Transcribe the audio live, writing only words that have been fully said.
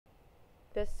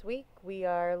This week we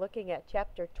are looking at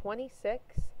Chapter 26,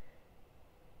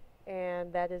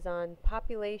 and that is on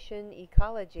population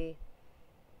ecology.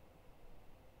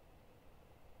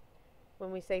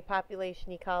 When we say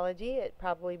population ecology, it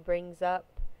probably brings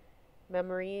up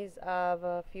memories of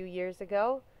a few years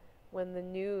ago when the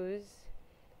news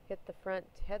hit the front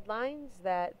headlines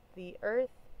that the Earth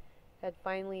had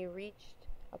finally reached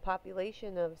a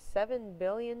population of 7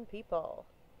 billion people.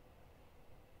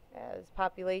 As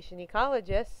population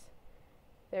ecologists,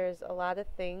 there's a lot of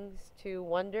things to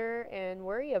wonder and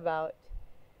worry about,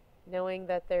 knowing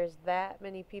that there's that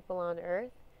many people on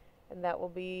Earth, and that will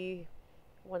be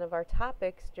one of our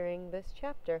topics during this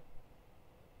chapter.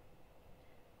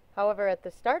 However, at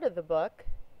the start of the book,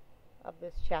 of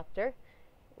this chapter,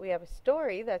 we have a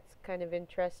story that's kind of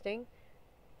interesting.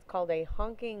 It's called A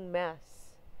Honking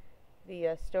Mess.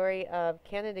 The story of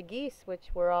Canada geese, which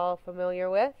we're all familiar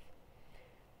with.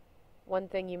 One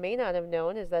thing you may not have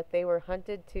known is that they were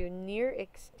hunted to near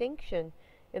extinction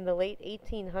in the late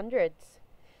 1800s.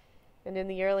 And in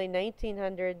the early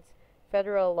 1900s,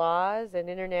 federal laws and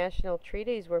international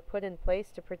treaties were put in place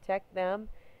to protect them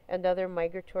and other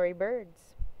migratory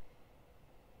birds.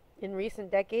 In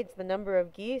recent decades, the number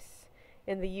of geese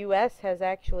in the U.S. has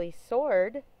actually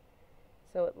soared,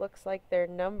 so it looks like their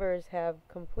numbers have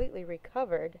completely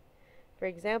recovered. For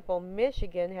example,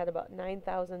 Michigan had about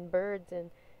 9,000 birds in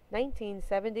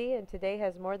 1970 and today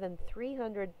has more than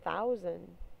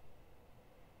 300,000.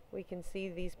 We can see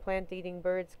these plant-eating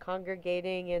birds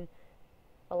congregating in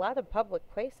a lot of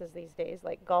public places these days,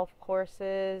 like golf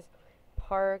courses,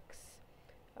 parks,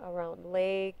 around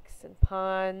lakes and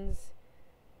ponds.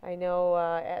 I know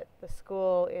at the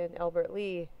school in Albert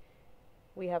Lea,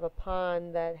 we have a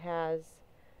pond that has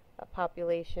a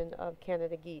population of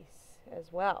Canada geese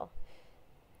as well.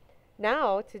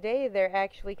 Now, today, they're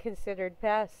actually considered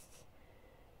pests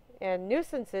and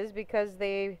nuisances because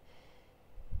they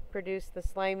produce the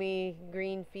slimy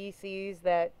green feces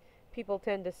that people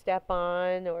tend to step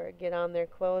on or get on their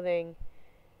clothing.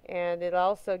 And it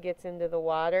also gets into the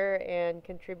water and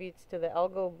contributes to the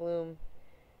algal bloom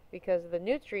because of the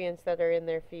nutrients that are in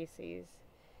their feces.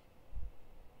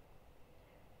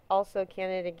 Also,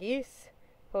 Canada geese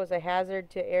pose a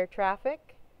hazard to air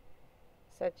traffic,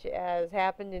 such as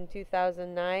happened in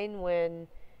 2009 when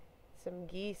some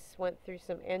geese went through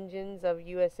some engines of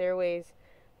U.S. Airways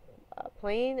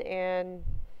plane and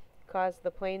caused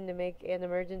the plane to make an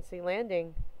emergency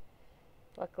landing.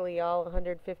 Luckily, all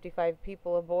 155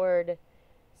 people aboard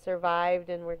survived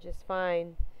and were just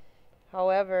fine.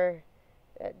 However,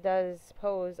 that does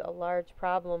pose a large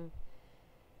problem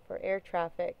for air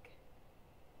traffic.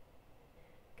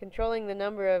 Controlling the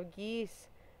number of geese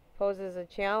poses a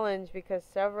challenge because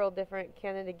several different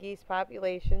Canada geese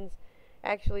populations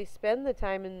actually spend the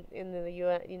time in the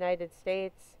United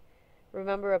States.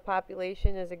 Remember, a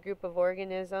population is a group of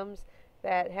organisms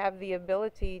that have the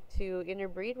ability to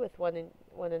interbreed with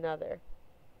one another.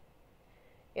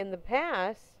 In the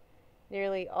past,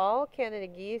 nearly all Canada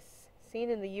geese seen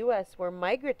in the U.S. were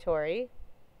migratory.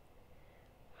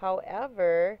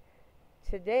 However,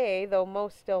 today, though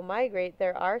most still migrate,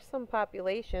 there are some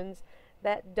populations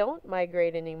that don't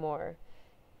migrate anymore.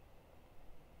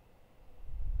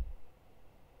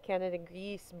 Canada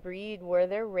geese breed where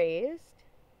they're raised,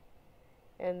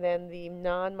 and then the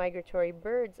non-migratory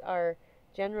birds are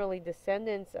generally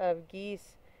descendants of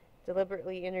geese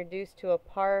deliberately introduced to a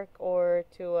park or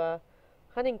to a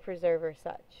hunting preserve or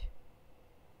such.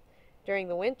 During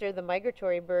the winter, the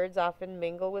migratory birds often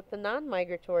mingle with the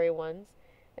non-migratory ones,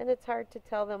 and it's hard to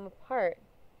tell them apart.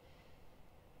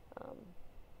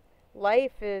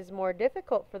 Life is more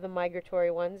difficult for the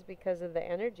migratory ones because of the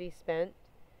energy spent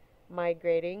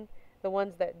migrating. The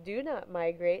ones that do not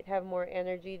migrate have more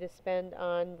energy to spend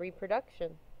on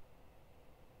reproduction.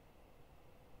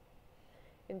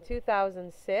 In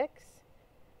 2006,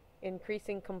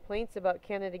 increasing complaints about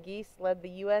Canada geese led the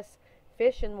U.S.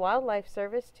 Fish and Wildlife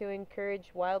Service to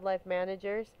encourage wildlife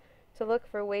managers to look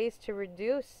for ways to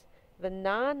reduce the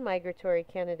non-migratory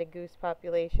Canada goose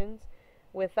populations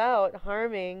without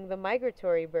harming the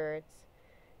migratory birds.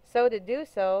 So to do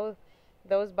so,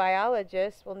 those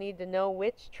biologists will need to know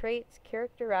which traits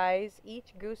characterize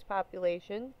each goose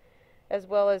population, as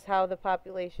well as how the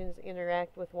populations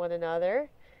interact with one another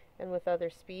and with other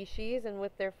species and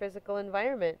with their physical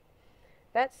environment.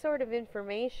 That sort of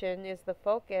information is the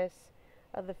focus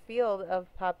of the field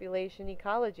of population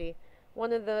ecology,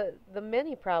 one of the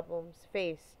many problems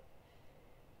faced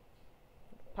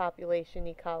population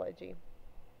ecology.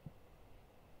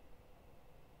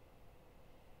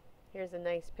 Here's a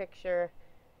nice picture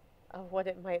of what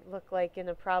it might look like in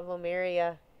a problem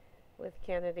area with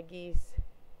Canada geese.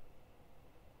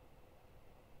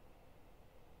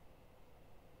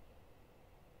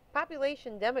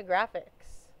 Population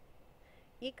demographics.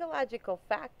 Ecological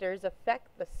factors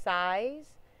affect the size,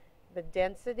 the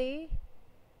density,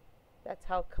 that's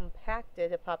how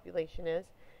compacted a population is,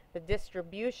 the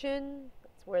distribution,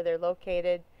 that's where they're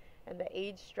located, and the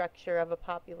age structure of a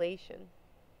population.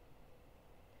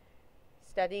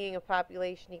 Studying a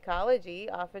population ecology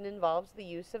often involves the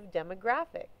use of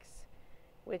demographics,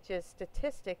 which is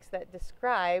statistics that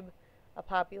describe a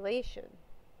population.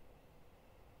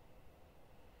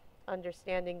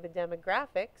 Understanding the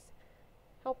demographics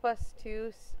help us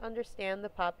to understand the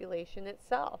population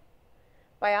itself.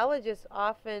 Biologists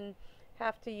often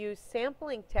have to use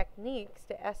sampling techniques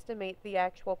to estimate the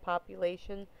actual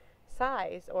population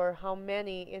size, or how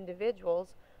many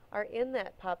individuals are in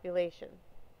that population.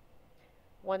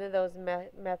 One of those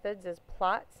methods is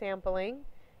plot sampling.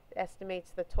 It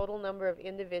estimates the total number of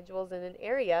individuals in an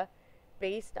area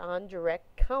based on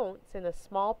direct counts in a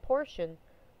small portion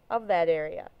of that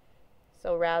area.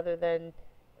 So rather than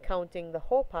counting the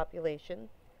whole population,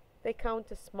 they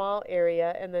count a small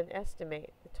area and then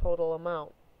estimate the total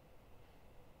amount.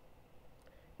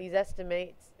 These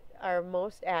estimates are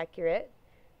most accurate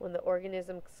when the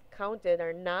organisms counted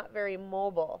are not very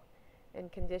mobile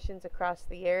and conditions across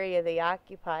the area they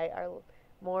occupy are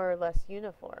more or less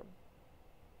uniform.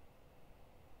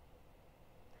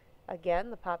 Again,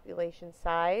 the population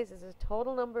size is the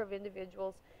total number of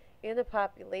individuals in a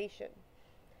population.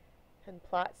 And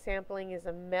plot sampling is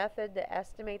a method to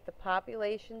estimate the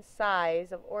population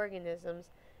size of organisms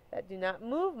that do not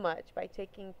move much by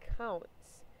taking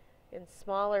counts in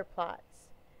smaller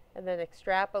plots and then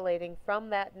extrapolating from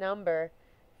that number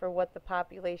for what the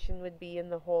population would be in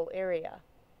the whole area.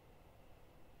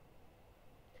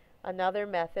 Another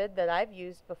method that I've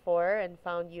used before and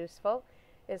found useful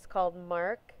is called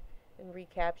mark and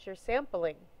recapture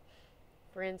sampling.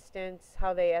 For instance,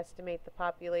 how they estimate the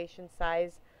population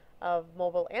size of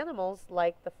mobile animals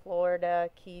like the Florida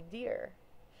key deer.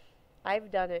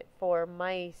 I've done it for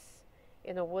mice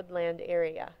in a woodland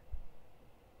area.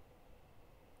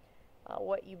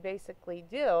 What you basically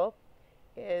do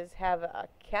is have a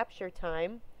capture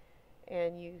time,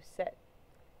 and you set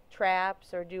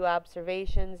traps or do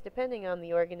observations depending on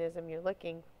the organism you're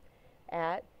looking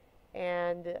at,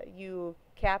 and you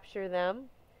capture them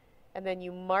and then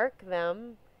you mark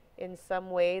them in some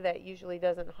way that usually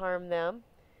doesn't harm them,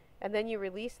 and then you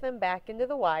release them back into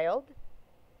the wild,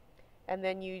 and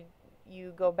then you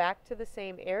go back to the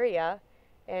same area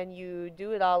and you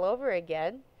do it all over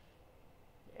again,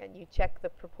 and you check the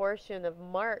proportion of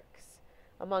marks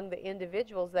among the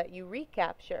individuals that you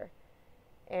recapture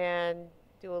and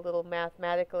do a little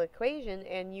mathematical equation,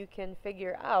 and you can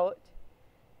figure out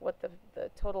what the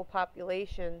total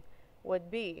population would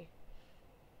be.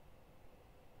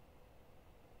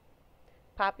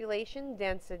 Population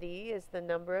density is the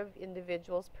number of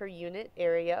individuals per unit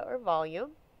area or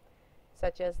volume,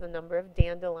 such as the number of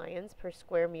dandelions per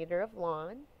square meter of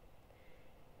lawn.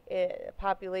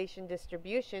 Population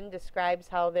distribution describes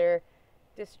how they're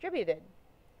distributed,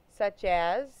 such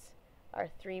as our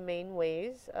three main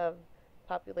ways of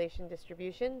population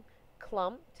distribution: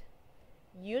 clumped,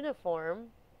 uniform,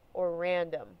 or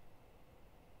random.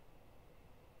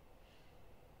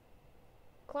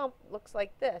 Clump looks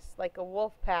like this, like a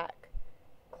wolf pack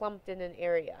clumped in an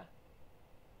area.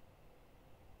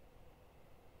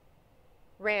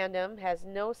 Random has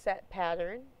no set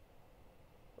pattern,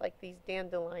 like these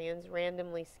dandelions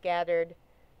randomly scattered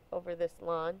over this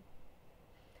lawn.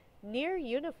 Near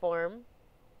uniform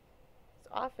is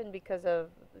often because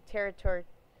of the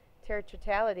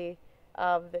territoriality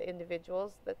of the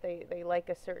individuals, that they like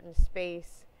a certain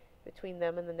space between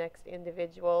them and the next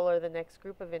individual or the next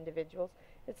group of individuals.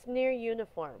 It's near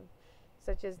uniform,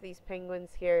 such as these penguins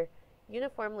here,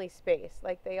 uniformly spaced,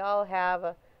 like they all have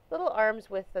a little arm's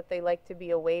width that they like to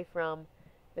be away from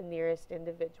the nearest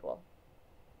individual.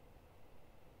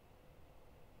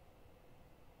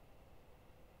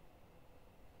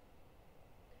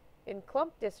 In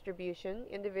clump distribution,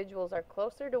 individuals are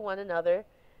closer to one another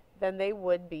than they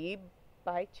would be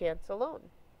by chance alone.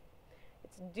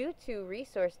 It's due to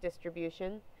resource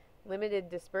distribution, limited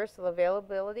dispersal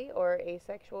availability, or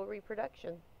asexual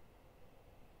reproduction.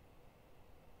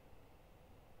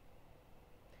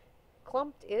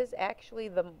 Clumped is actually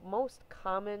the most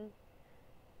common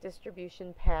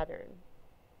distribution pattern.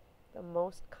 The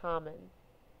most common.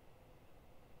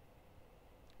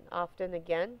 And often,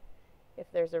 again,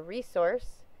 if there's a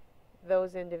resource,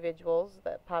 those individuals,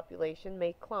 that population,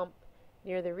 may clump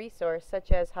near the resource,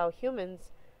 such as how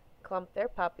humans clump their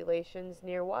populations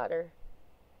near water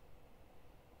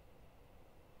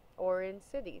or in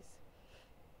cities.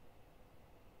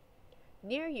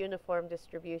 Near uniform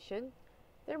distribution,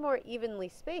 they're more evenly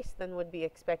spaced than would be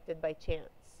expected by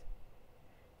chance.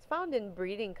 It's found in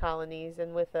breeding colonies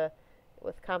and with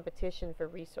competition for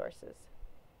resources.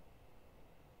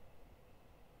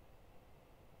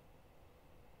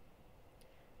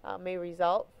 May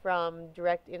result from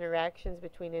direct interactions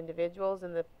between individuals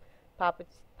and the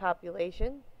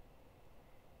population,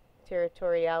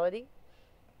 territoriality.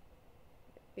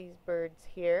 These birds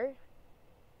here,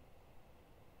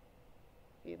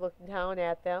 if you look down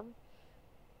at them,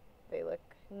 they look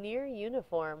near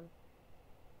uniform.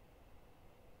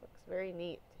 Looks very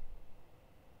neat.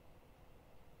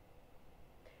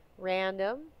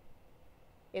 Random.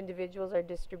 Individuals are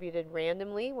distributed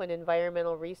randomly when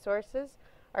environmental resources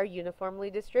are uniformly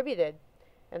distributed,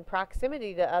 and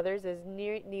proximity to others is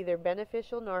neither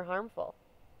beneficial nor harmful.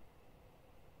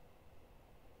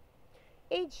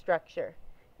 Age structure.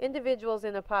 Individuals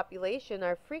in a population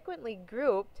are frequently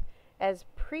grouped as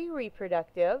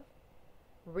pre-reproductive,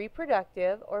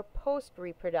 reproductive, or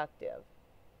post-reproductive.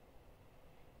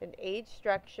 An age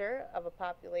structure of a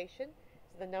population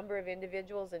is the number of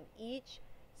individuals in each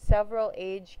several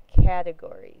age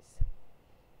categories.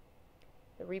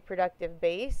 The reproductive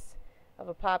base of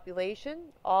a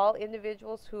population, all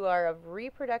individuals who are of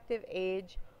reproductive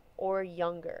age or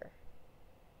younger.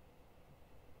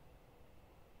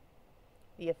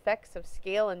 The effects of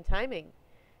scale and timing.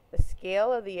 The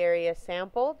scale of the area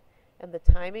sampled and the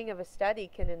timing of a study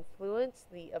can influence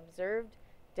the observed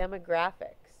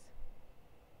demographics.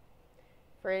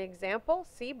 For example,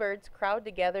 seabirds crowd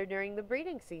together during the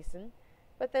breeding season,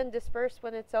 but then disperse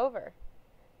when it's over.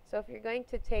 So if you're going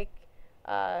to take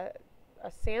a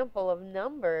sample of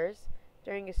numbers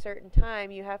during a certain time,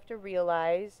 you have to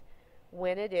realize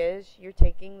when it is you're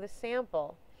taking the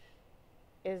sample.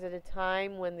 Is it a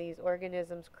time when these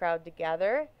organisms crowd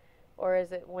together, or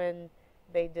is it when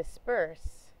they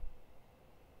disperse?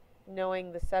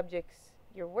 Knowing the subjects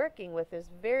you're working with is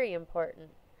very important.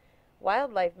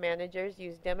 Wildlife managers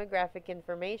use demographic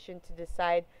information to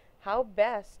decide how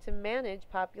best to manage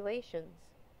populations.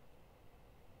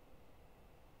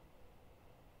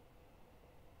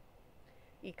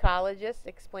 Ecologists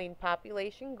explain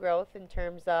population growth in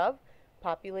terms of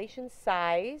population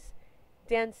size,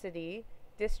 density,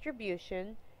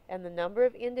 distribution, and the number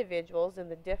of individuals in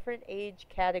the different age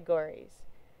categories.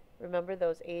 Remember,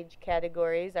 those age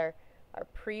categories are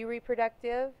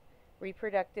pre-reproductive,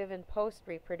 reproductive, and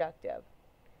post-reproductive.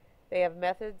 They have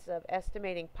methods of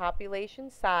estimating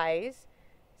population size,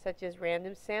 such as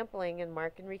random sampling and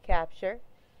mark and recapture,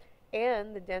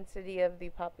 and the density of the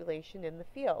population in the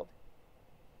field.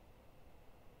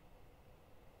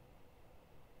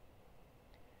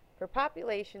 For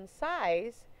population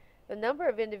size, the number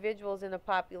of individuals in a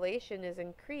population is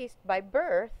increased by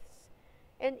births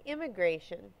and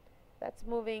immigration. That's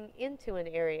moving into an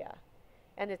area.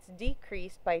 And it's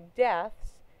decreased by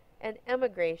deaths and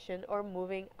emigration, or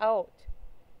moving out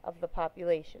of the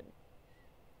population.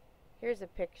 Here's a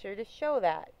picture to show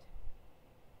that.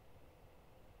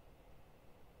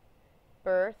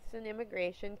 Births and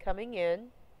immigration coming in,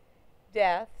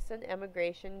 deaths and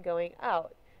emigration going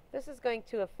out. This is going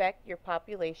to affect your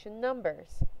population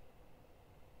numbers.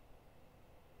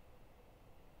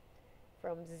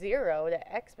 From 0 to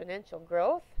exponential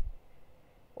growth?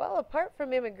 Well, apart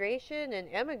from immigration and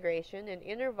emigration, an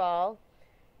interval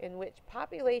in which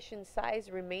population size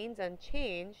remains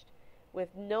unchanged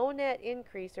with no net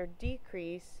increase or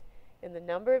decrease in the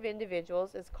number of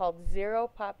individuals is called zero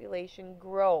population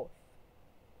growth.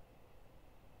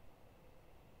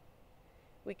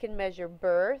 We can measure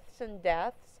births and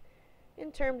deaths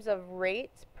in terms of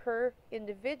rates per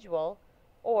individual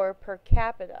or per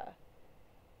capita.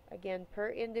 Again, per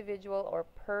individual or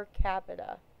per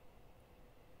capita.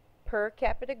 Per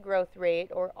capita growth rate,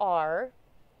 or R,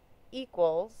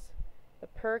 equals the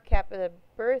per capita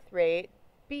birth rate,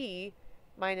 B,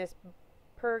 minus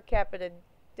per capita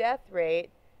death rate,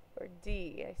 or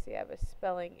D. I see I have a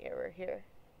spelling error here.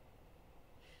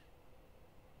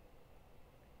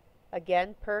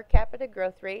 Again, per capita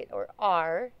growth rate, or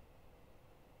R,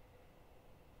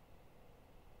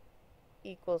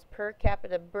 equals per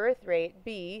capita birth rate,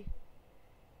 B,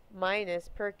 minus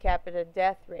per capita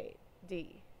death rate,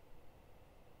 D.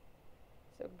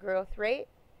 So growth rate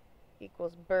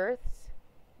equals births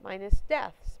minus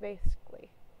deaths, basically.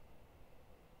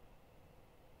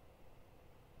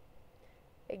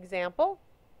 Example,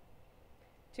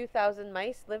 2,000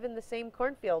 mice live in the same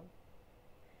cornfield.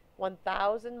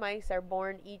 1,000 mice are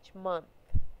born each month.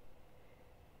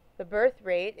 The birth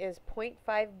rate is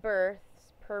 0.5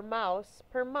 births per mouse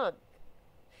per month.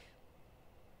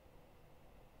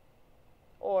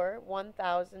 or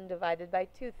 1,000 divided by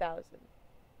 2,000.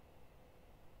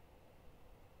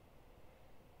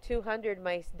 200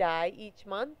 mice die each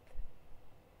month.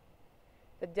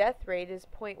 The death rate is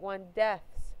 0.1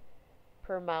 deaths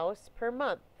per mouse per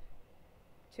month.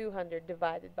 200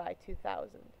 divided by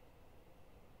 2,000.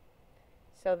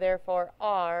 So therefore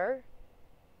R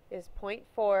is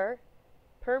 0.4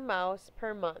 per mouse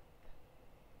per month.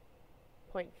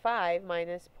 0.5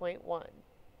 minus 0.1.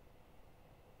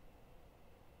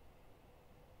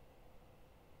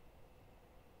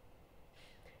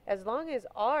 As long as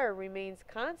R remains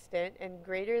constant and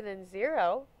greater than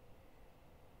 0,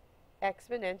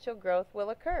 exponential growth will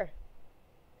occur.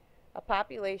 A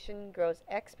population grows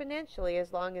exponentially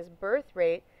as long as birth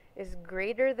rate is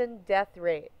greater than death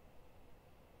rate.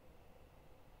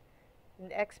 In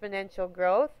exponential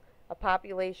growth, a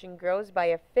population grows by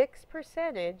a fixed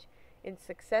percentage in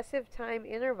successive time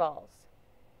intervals.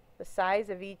 The size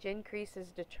of each increase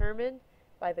is determined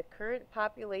by the current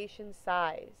population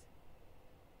size.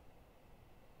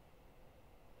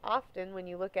 Often, when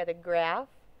you look at a graph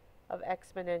of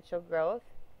exponential growth,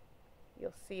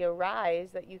 you'll see a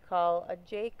rise that you call a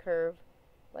J-curve,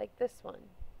 like this one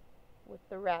with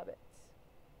the rabbits.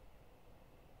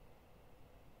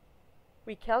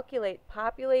 We calculate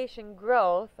population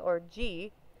growth, or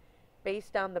G,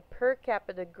 based on the per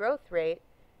capita growth rate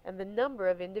and the number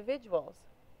of individuals.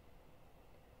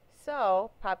 So,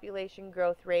 population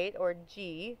growth rate, or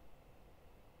G,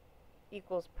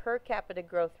 equals per capita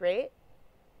growth rate,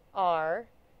 R,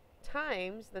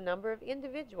 times the number of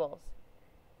individuals,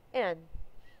 N.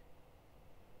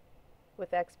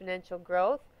 With exponential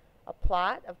growth, a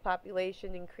plot of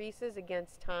population increases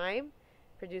against time,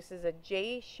 produces a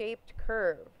J-shaped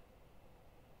curve.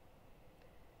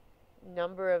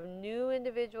 Number of new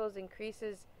individuals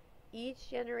increases each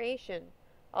generation,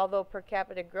 although per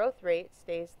capita growth rate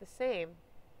stays the same.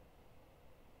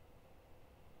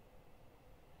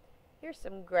 Here's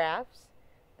some graphs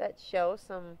that show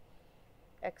some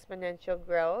exponential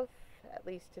growth, at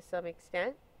least to some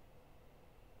extent.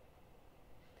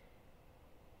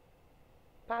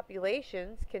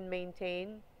 Populations can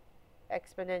maintain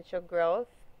exponential growth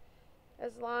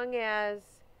as long as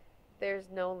there's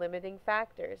no limiting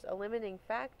factors. A limiting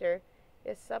factor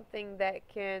is something that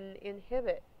can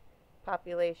inhibit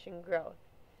population growth,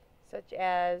 such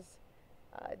as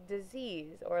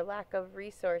disease or lack of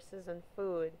resources and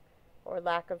food or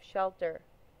lack of shelter.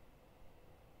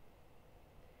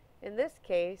 In this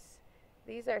case,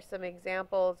 these are some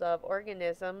examples of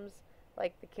organisms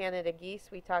like the Canada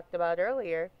geese we talked about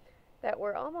earlier that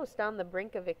were almost on the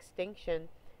brink of extinction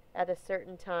at a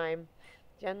certain time,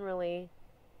 generally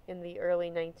in the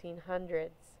early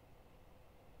 1900s.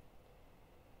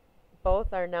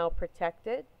 Both are now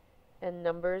protected and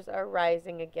numbers are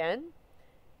rising again.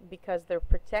 Because they're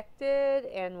protected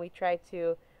and we try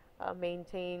to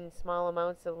maintain small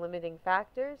amounts of limiting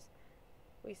factors,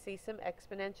 we see some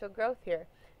exponential growth here,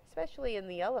 especially in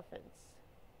the elephants.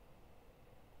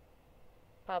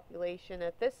 Population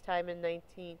at this time in about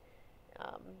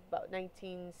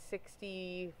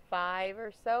 1965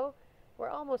 or so, we're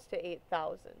almost to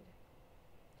 8,000.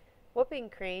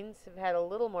 Whooping cranes have had a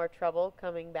little more trouble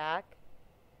coming back.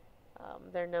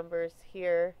 Their numbers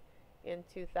here in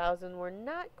 2000 were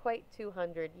not quite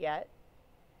 200 yet,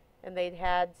 and they'd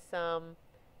had some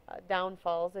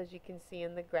downfalls, as you can see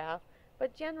in the graph,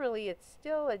 but generally it's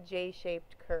still a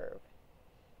J-shaped curve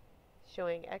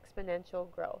showing exponential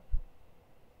growth.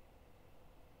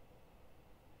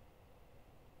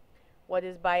 What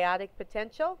is biotic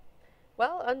potential?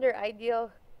 Well, under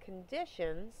ideal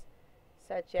conditions,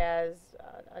 such as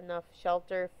enough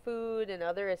shelter, food, and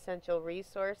other essential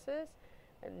resources,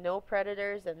 and no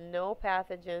predators and no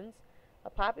pathogens, a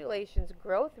population's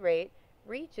growth rate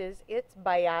reaches its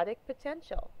biotic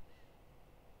potential,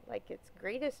 like its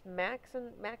greatest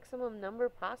maximum number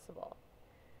possible.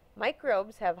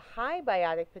 Microbes have high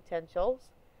biotic potentials,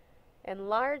 and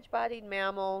large-bodied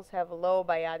mammals have low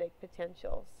biotic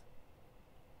potentials,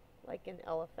 like an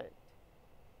elephant.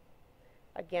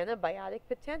 Again, a biotic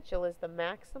potential is the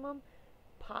maximum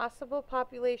possible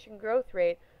population growth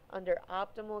rate under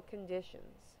optimal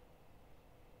conditions.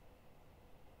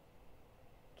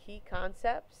 Key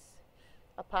concepts: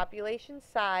 a population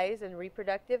size and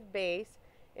reproductive base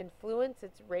influence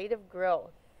its rate of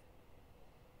growth.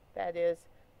 That is,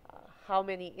 how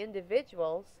many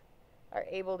individuals are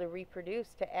able to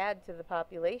reproduce to add to the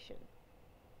population.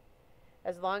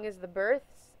 As long as the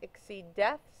births exceed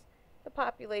deaths, the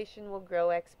population will grow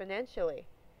exponentially,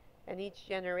 and each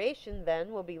generation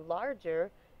then will be larger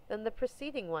than the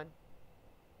preceding one.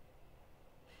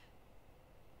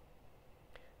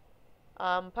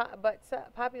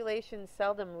 Populations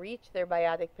seldom reach their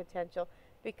biotic potential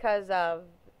because of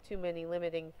too many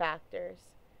limiting factors,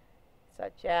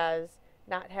 such as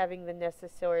not having the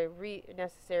necessary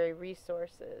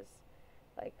resources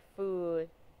like food,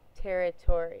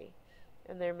 territory,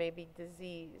 and there may be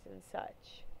disease and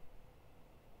such.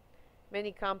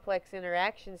 Many complex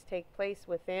interactions take place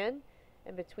within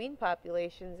and between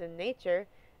populations in nature,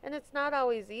 and it's not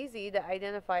always easy to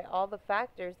identify all the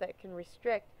factors that can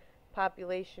restrict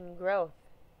population growth.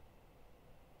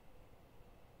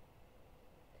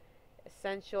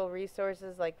 Essential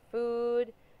resources like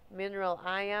food, mineral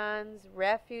ions,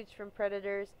 refuge from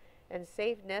predators, and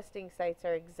safe nesting sites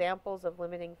are examples of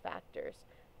limiting factors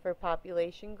for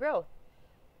population growth.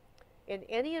 In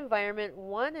any environment,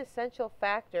 one essential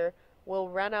factor will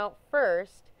run out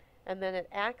first, and then it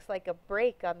acts like a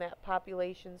brake on that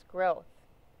population's growth.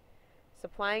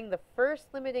 Supplying the first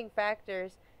limiting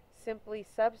factors simply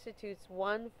substitutes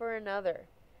one for another.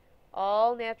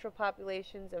 All natural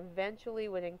populations eventually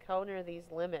would encounter these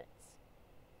limits.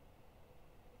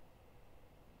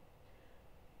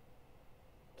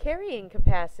 Carrying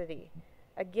capacity.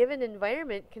 A given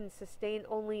environment can sustain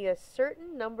only a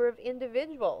certain number of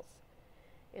individuals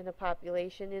in a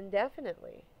population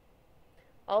indefinitely.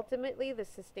 Ultimately, the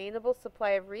sustainable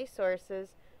supply of resources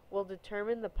will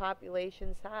determine the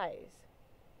population size.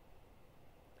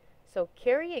 So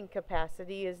carrying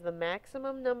capacity is the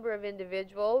maximum number of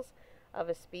individuals of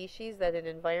a species that an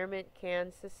environment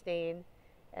can sustain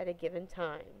at a given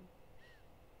time.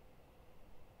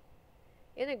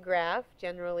 In a graph,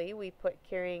 generally, we put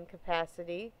carrying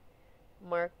capacity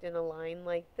marked in a line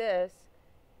like this,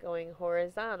 going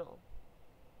horizontal.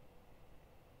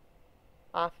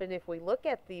 Often, if we look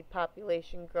at the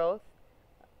population growth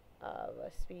of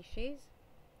a species,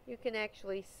 you can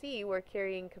actually see where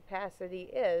carrying capacity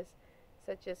is,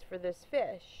 such as for this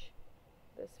fish.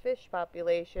 This fish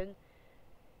population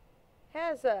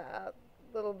has a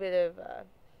little bit of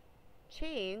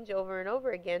change over and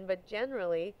over again, but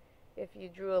generally, if you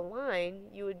drew a line,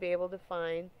 you would be able to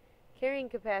find carrying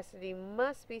capacity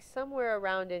must be somewhere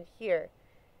around in here.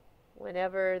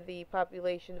 Whenever the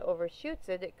population overshoots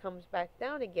it, it comes back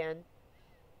down again,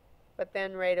 but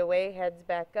then right away heads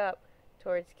back up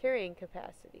towards carrying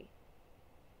capacity.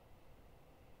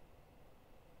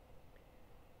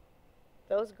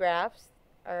 Those graphs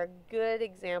are good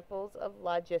examples of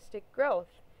logistic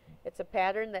growth. It's a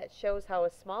pattern that shows how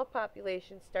a small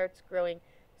population starts growing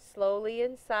slowly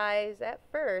in size at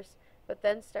first, but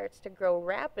then starts to grow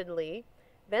rapidly.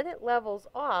 Then it levels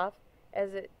off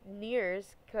as it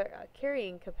nears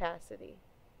carrying capacity.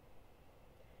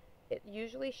 It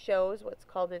usually shows what's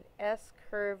called an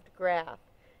S-curved graph,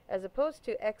 as opposed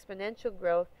to exponential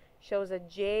growth shows a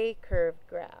J-curved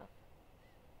graph.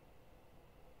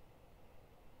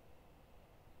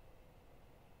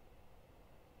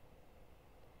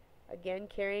 Again,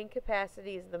 carrying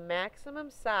capacity is the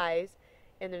maximum size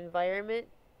an environment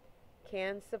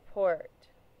can support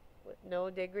with no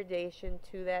degradation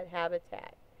to that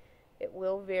habitat. It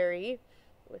will vary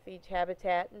with each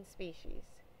habitat and species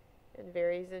and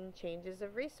varies in changes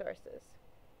of resources.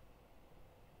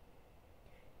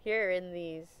 Here in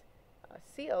these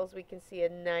seals, we can see a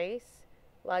nice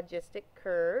logistic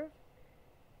curve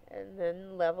and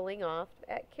then leveling off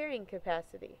at carrying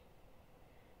capacity.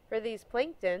 For these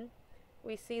plankton,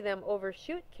 we see them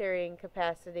overshoot carrying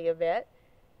capacity a bit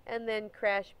and then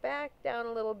crash back down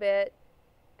a little bit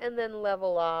and then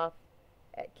level off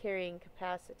at carrying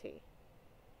capacity.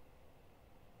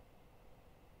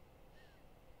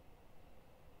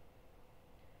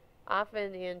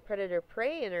 Often in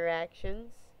predator-prey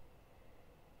interactions,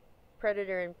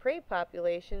 predator and prey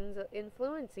populations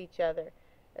influence each other,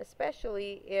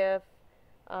 especially if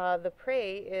the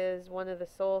prey is one of the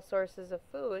sole sources of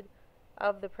food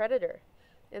of the predator.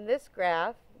 In this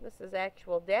graph, this is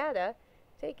actual data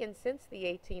taken since the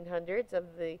 1800s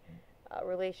of the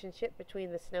relationship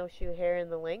between the snowshoe hare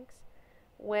and the lynx.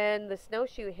 When the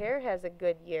snowshoe hare has a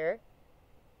good year,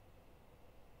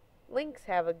 lynx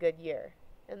have a good year,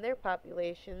 and their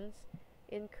populations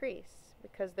increase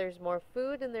because there's more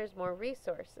food and there's more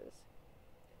resources.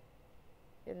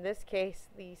 In this case,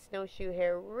 the snowshoe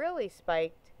hare really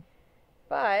spiked,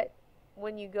 but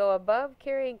when you go above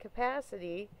carrying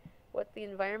capacity, what the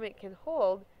environment can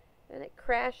hold, then it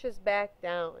crashes back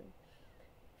down.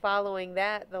 Following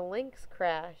that, the lynx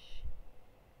crash.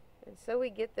 And so we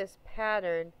get this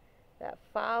pattern that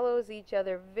follows each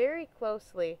other very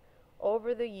closely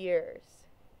over the years.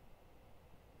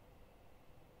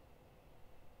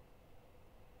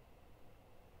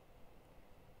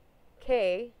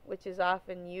 K, which is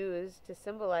often used to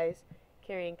symbolize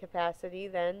carrying capacity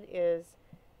then is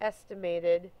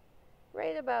estimated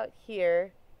right about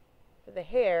here for the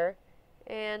hair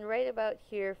and right about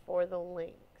here for the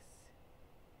lynx.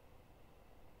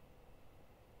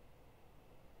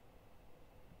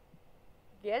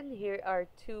 Again, here are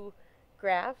two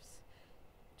graphs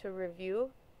to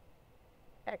review.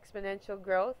 Exponential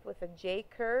growth with a J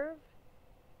curve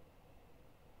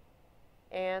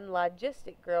and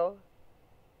logistic growth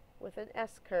with an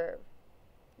S curve,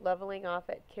 leveling off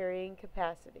at carrying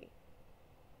capacity.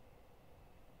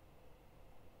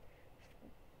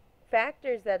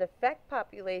 Factors that affect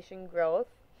population growth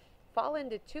fall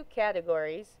into two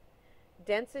categories: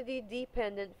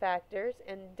 density-dependent factors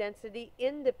and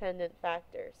density-independent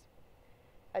factors.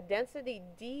 A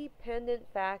density-dependent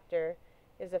factor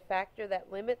is a factor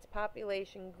that limits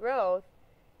population growth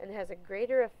and has a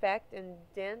greater effect in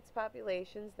dense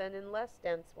populations than in less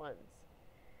dense ones.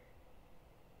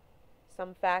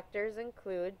 Some factors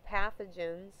include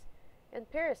pathogens and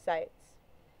parasites.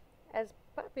 As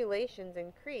populations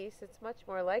increase, it's much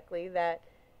more likely that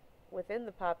within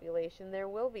the population there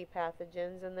will be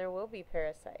pathogens and there will be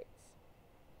parasites.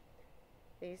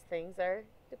 These things are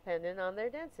dependent on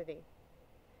their density.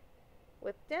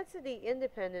 With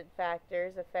density-independent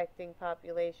factors affecting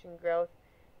population growth,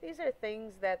 these are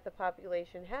things that the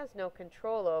population has no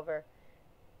control over,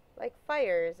 like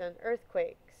fires and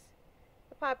earthquakes.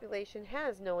 The population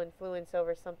has no influence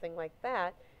over something like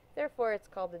that, therefore it's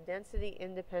called a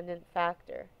density-independent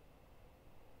factor.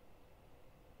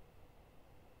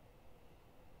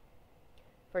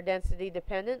 For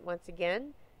density-dependent, once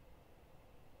again,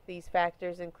 these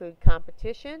factors include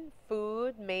competition,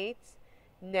 food, mates,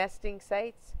 nesting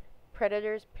sites,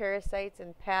 predators, parasites,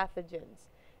 and pathogens.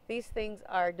 These things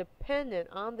are dependent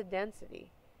on the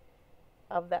density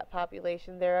of that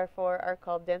population, therefore are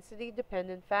called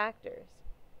density-dependent factors.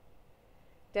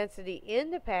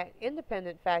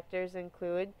 Density-independent factors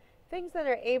include things that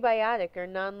are abiotic or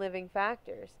non-living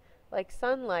factors, like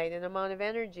sunlight and amount of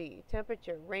energy,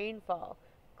 temperature, rainfall,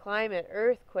 climate,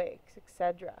 earthquakes,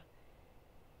 etc.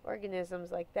 Organisms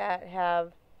like that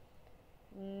have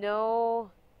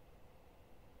no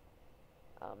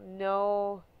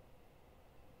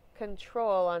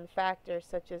control on factors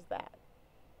such as that.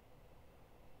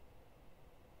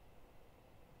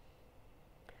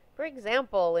 For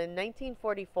example, in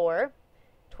 1944,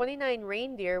 29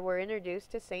 reindeer were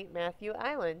introduced to St. Matthew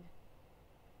Island.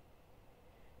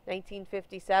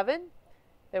 1957,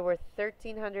 there were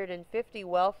 1,350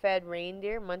 well-fed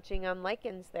reindeer munching on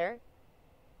lichens there.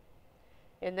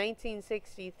 In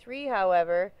 1963,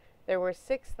 however, there were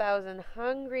 6,000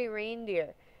 hungry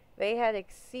reindeer. They had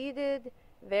exceeded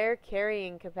their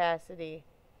carrying capacity.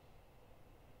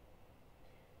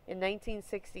 In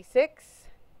 1966,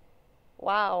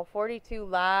 wow, 42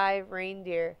 live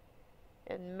reindeer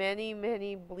and many,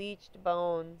 many bleached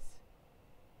bones.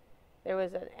 There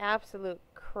was an absolute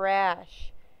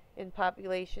crash in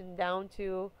population down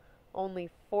to only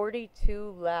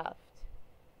 42 left.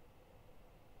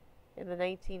 In the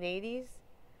 1980s,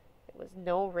 it was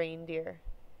no reindeer.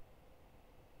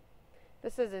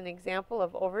 This is an example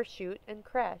of overshoot and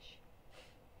crash.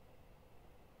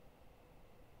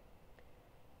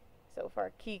 So for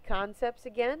our key concepts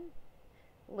again,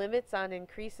 limits on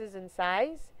increases in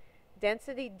size,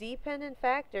 density-dependent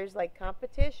factors like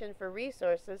competition for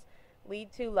resources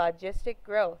lead to logistic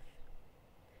growth.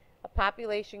 A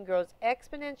population grows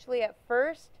exponentially at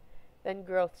first, then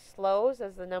growth slows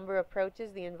as the number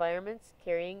approaches the environment's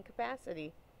carrying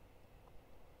capacity.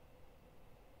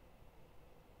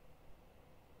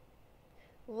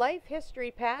 Life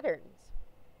history patterns.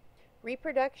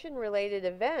 Reproduction-related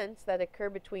events that occur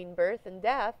between birth and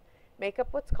death make up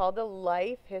what's called a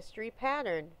life history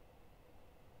pattern.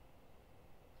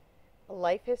 A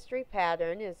life history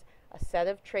pattern is a set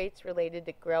of traits related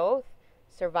to growth,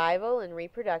 survival, and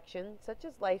reproduction, such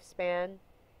as lifespan,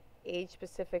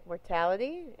 age-specific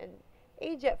mortality, and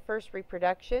age at first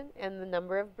reproduction, and the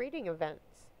number of breeding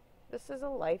events. This is a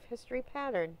life history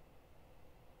pattern.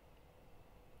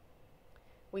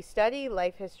 We study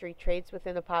life history traits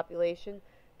within a population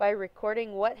by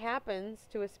recording what happens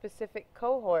to a specific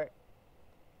cohort.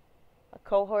 A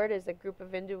cohort is a group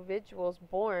of individuals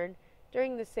born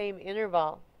during the same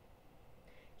interval.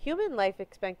 Human life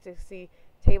expectancy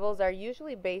tables are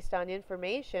usually based on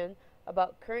information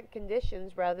about current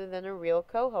conditions rather than a real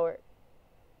cohort.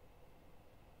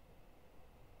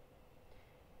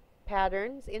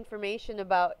 Patterns, information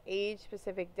about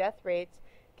age-specific death rates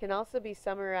can also be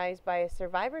summarized by a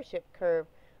survivorship curve,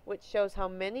 which shows how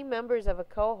many members of a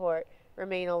cohort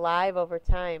remain alive over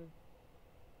time.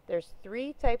 There's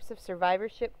 3 types of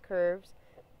survivorship curves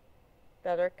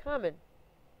that are common.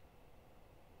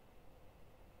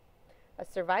 A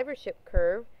survivorship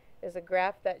curve is a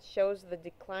graph that shows the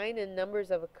decline in numbers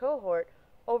of a cohort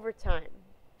over time.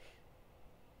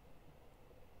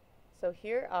 So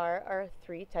here are our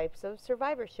 3 types of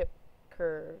survivorship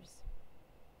curves.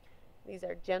 These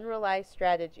are generalized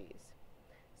strategies.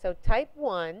 So type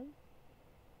 1,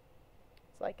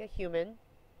 it's like a human.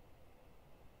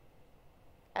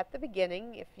 At the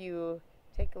beginning, if you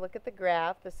take a look at the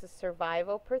graph, this is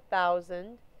survival per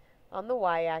 1,000 on the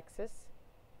y-axis,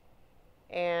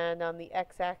 and on the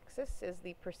x-axis is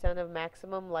the percent of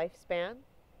maximum lifespan.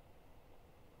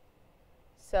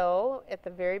 So at the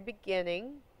very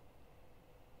beginning,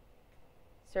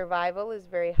 survival is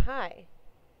very high.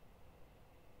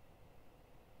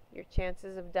 Your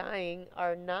chances of dying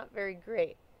are not very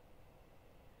great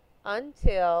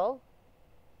until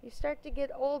you start to get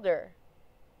older.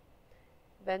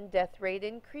 Then death rate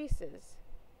increases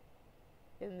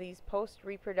in these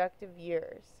post-reproductive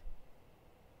years.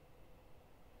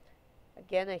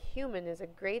 Again, a human is a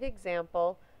great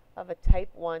example of a type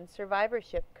 1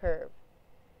 survivorship curve.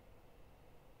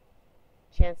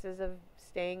 Chances of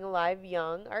staying alive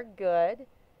young are good,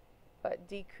 but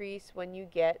decrease when you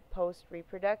get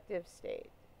post-reproductive state.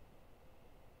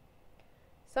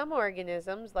 Some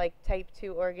organisms, like type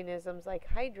 2 organisms like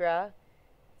Hydra,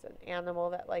 it's an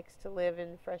animal that likes to live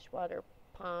in freshwater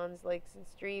ponds, lakes, and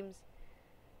streams.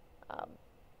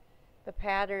 The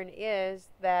pattern is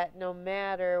that no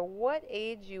matter what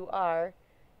age you are,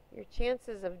 your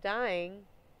chances of dying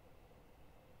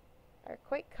are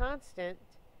quite constant,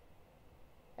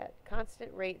 at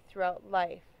constant rate throughout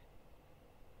life.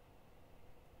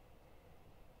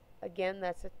 Again,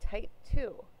 that's a type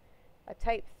 2. A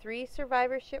type 3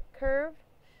 survivorship curve,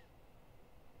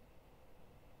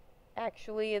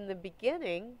 actually in the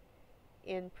beginning,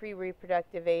 in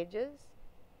pre-reproductive ages,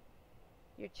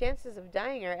 your chances of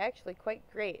dying are actually quite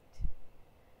great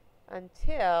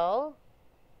until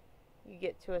you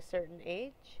get to a certain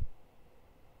age,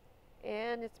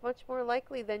 and it's much more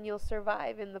likely then you'll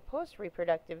survive in the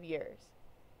post-reproductive years.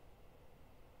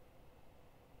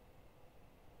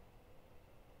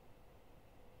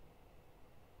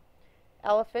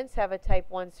 Elephants have a type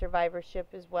 1 survivorship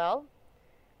as well,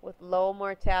 with low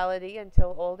mortality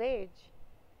until old age.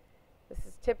 This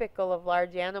is typical of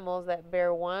large animals that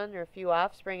bear one or few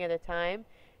offspring at a time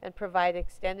and provide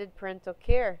extended parental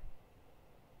care.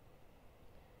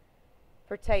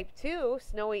 For type 2,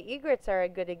 snowy egrets are a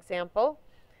good example.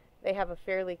 They have a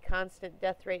fairly constant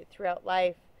death rate throughout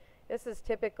life. This is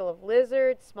typical of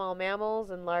lizards, small mammals,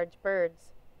 and large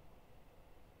birds.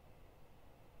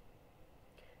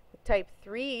 The type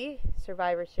 3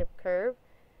 survivorship curve,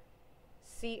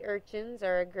 sea urchins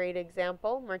are a great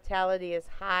example. Mortality is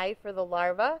high for the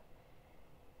larva,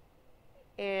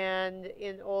 and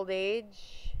in old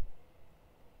age,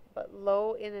 but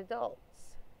low in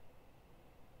adults.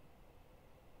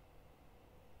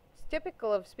 It's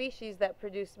typical of species that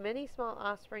produce many small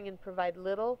offspring and provide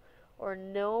little or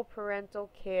no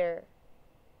parental care.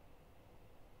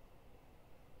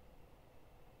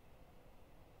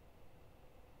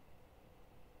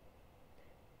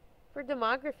 For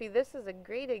demography, this is a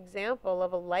great example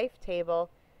of a life table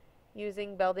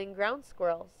using Belding ground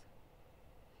squirrels.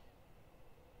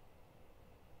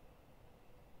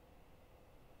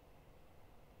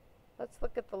 Let's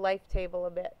look at the life table a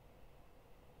bit.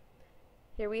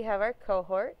 Here we have our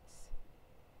cohorts,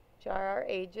 which are our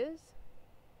ages.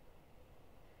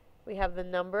 We have the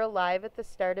number alive at the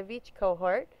start of each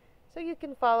cohort, so you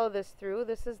can follow this through.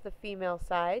 This is the female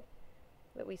side,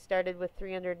 that we started with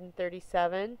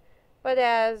 337. But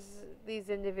as these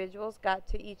individuals got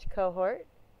to each cohort,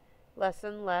 less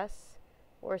and less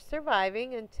were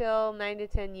surviving until 9 to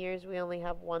 10 years we only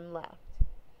have one left.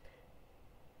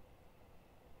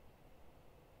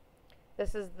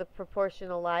 This is the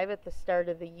proportion alive at the start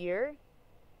of the year.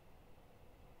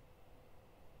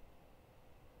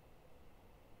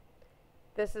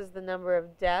 This is the number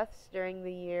of deaths during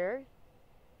the year.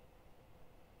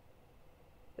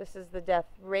 This is the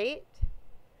death rate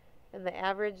and the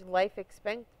average life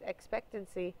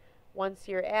expectancy once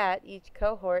you're at each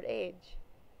cohort age.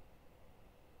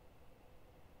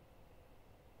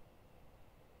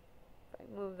 If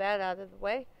I move that out of the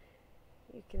way,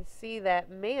 you can see that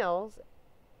males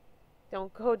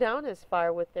don't go down as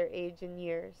far with their age in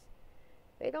years.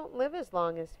 They don't live as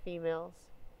long as females.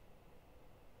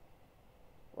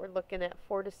 We're looking at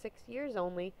 4 to 6 years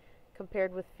only,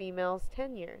 compared with females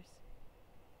 10 years.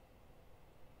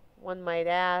 One might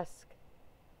ask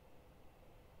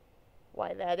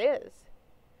why that is.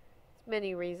 It's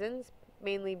many reasons,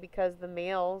 mainly because the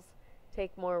males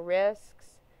take more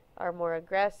risks, are more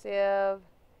aggressive,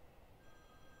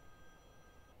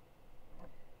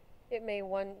 It may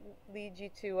lead you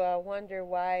to wonder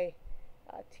why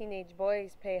teenage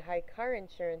boys pay high car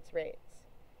insurance rates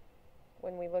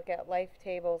when we look at life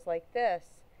tables like this,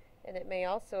 and it may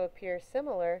also appear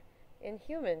similar in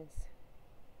humans.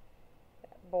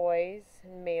 Boys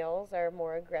and males are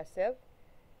more aggressive,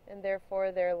 and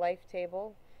therefore their life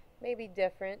table may be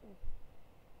different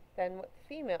than what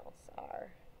females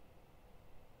are.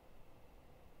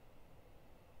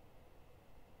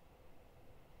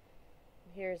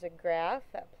 Here's a graph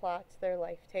that plots their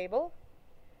life table.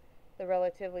 The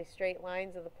relatively straight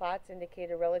lines of the plots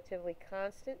indicate a relatively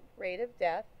constant rate of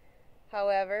death.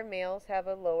 However, males have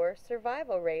a lower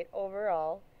survival rate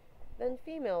overall than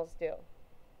females do.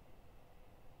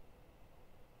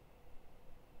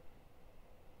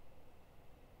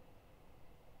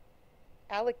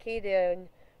 Allocating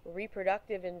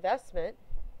reproductive investment,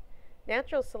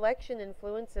 natural selection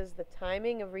influences the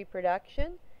timing of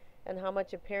reproduction and how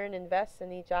much a parent invests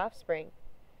in each offspring.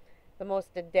 The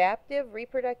most adaptive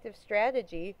reproductive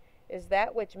strategy is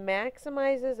that which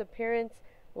maximizes a parent's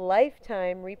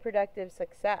lifetime reproductive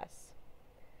success.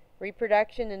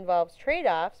 Reproduction involves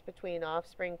trade-offs between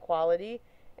offspring quality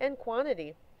and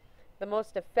quantity. The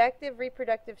most effective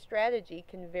reproductive strategy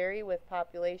can vary with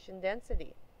population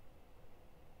density.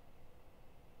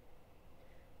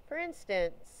 For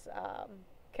instance,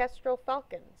 kestrel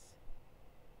falcons.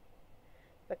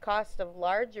 The cost of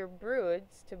larger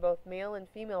broods to both male and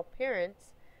female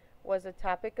parents was a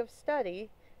topic of study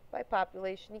by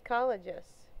population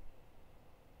ecologists.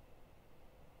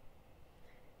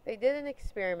 They did an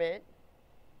experiment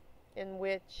in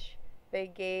which they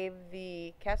gave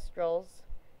the kestrels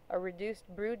a reduced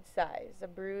brood size. A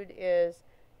brood is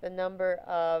the number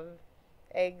of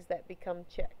eggs that become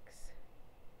chicks.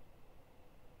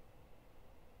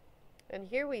 And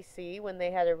here we see, when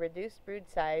they had a reduced brood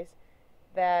size,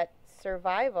 that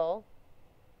survival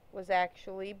was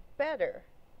actually better.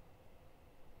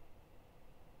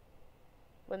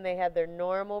 When they had their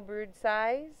normal brood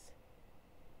size,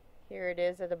 here it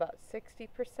is at about 60%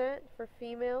 for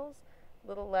females, a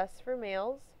little less for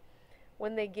males.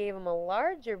 When they gave them a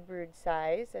larger brood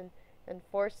size and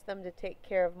forced them to take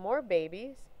care of more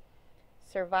babies,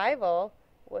 survival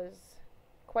was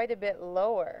quite a bit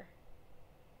lower.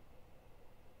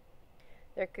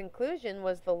 Their conclusion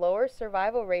was the lower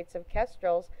survival rates of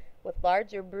kestrels with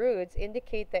larger broods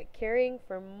indicate that caring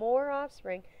for more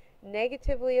offspring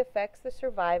negatively affects the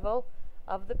survival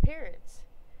of the parents.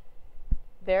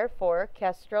 Therefore,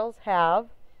 kestrels have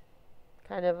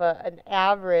kind of an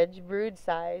average brood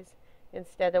size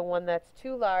instead of one that's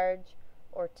too large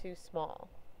or too small.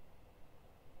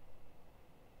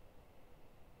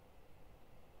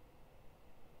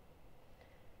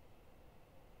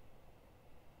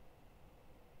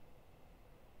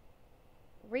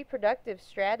 Reproductive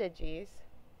strategies,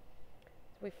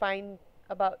 we find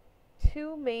about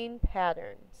two main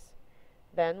patterns.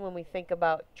 Then when we think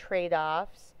about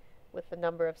trade-offs with the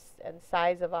number of and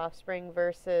size of offspring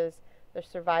versus the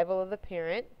survival of the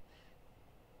parent,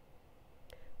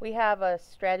 we have a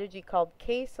strategy called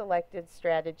K-selected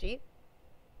strategy.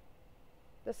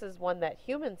 This is one that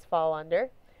humans fall under,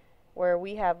 where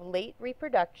we have late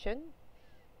reproduction,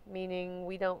 meaning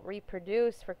we don't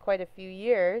reproduce for quite a few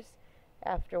years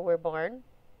after we're born.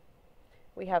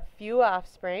 We have few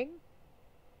offspring,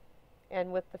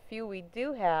 and with the few we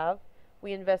do have,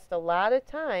 we invest a lot of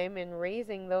time in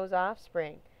raising those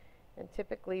offspring, and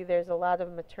typically there's a lot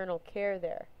of maternal care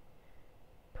there.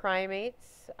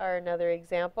 Primates are another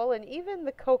example, and even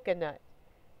the coconut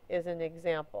is an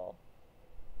example.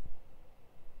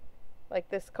 Like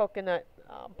this coconut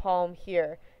palm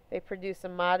here, they produce a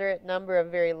moderate number of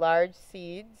very large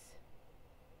seeds.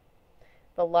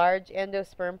 The large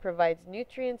endosperm provides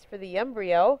nutrients for the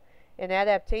embryo, an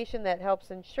adaptation that helps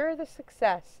ensure the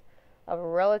success of a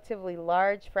relatively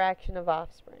large fraction of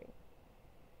offspring.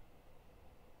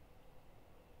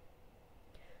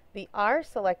 The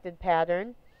R-selected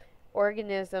pattern,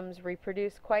 organisms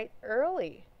reproduce quite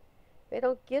early. They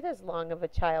don't get as long of a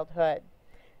childhood.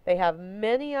 They have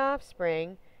many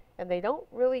offspring, and they don't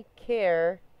really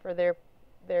care for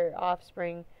their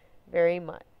offspring very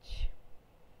much.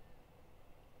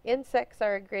 Insects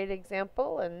are a great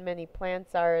example, and many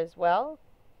plants are as well,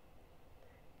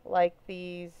 like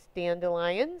these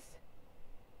dandelions.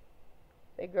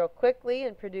 They grow quickly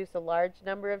and produce a large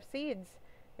number of seeds,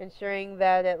 ensuring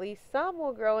that at least some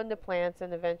will grow into plants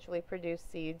and eventually produce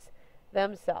seeds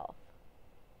themselves.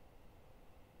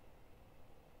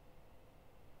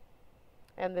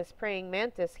 And this praying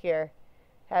mantis here,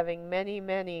 having many,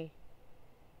 many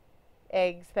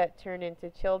eggs that turn into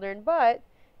children, but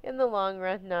in the long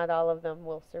run, not all of them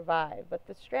will survive. But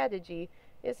the strategy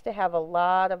is to have a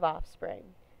lot of offspring,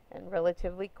 and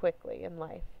relatively quickly in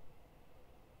life.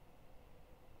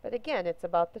 But again, it's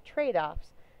about the trade-offs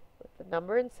with the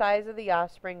number and size of the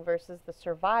offspring versus the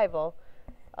survival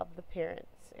of the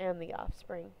parents and the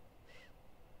offspring.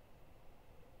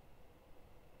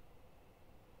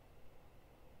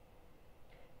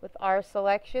 With R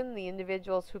selection, the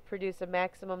individuals who produce a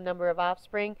maximum number of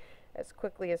offspring as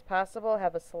quickly as possible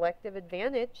have a selective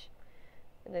advantage,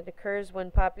 and it occurs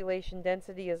when population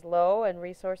density is low and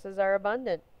resources are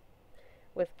abundant.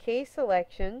 With K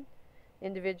selection,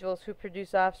 individuals who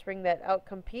produce offspring that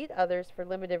outcompete others for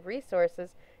limited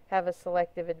resources have a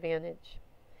selective advantage.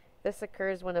 This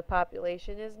occurs when a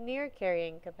population is near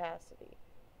carrying capacity.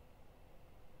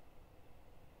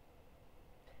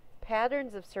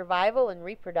 Patterns of survival and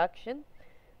reproduction.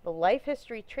 The life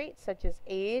history traits such as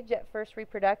age at first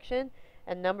reproduction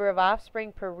and number of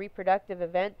offspring per reproductive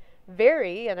event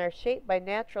vary and are shaped by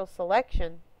natural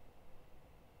selection.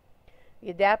 The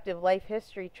adaptive life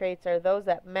history traits are those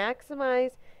that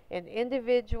maximize an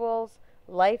individual's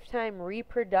lifetime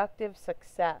reproductive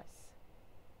success.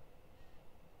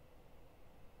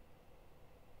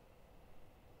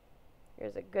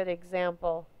 Here's a good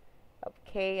example of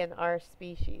K and R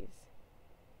species.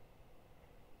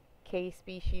 K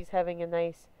species having a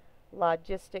nice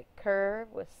logistic curve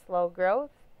with slow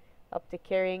growth up to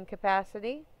carrying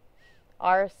capacity.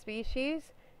 R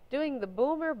species doing the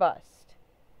boom or bust,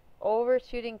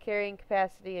 overshooting carrying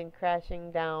capacity and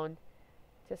crashing down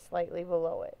to slightly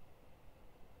below it.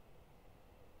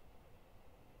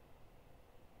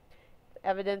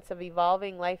 Evidence of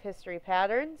evolving life history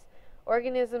patterns.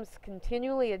 Organisms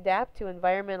continually adapt to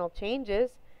environmental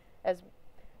changes as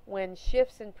when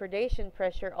shifts in predation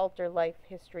pressure alter life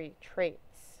history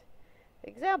traits.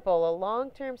 Example, a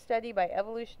long-term study by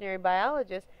evolutionary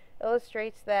biologists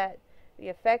illustrates that the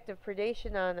effect of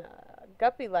predation on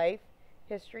guppy life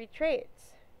history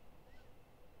traits.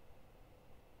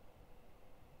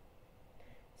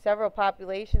 Several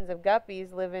populations of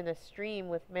guppies live in a stream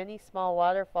with many small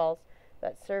waterfalls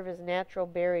that serve as natural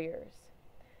barriers.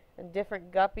 And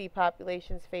different guppy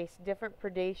populations face different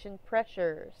predation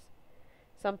pressures.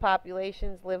 Some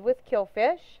populations live with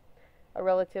killfish, a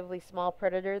relatively small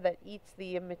predator that eats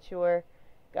the immature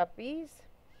guppies.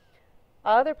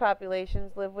 Other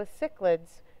populations live with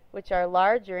cichlids, which are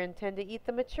larger and tend to eat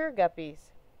the mature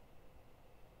guppies.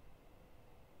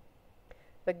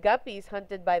 The guppies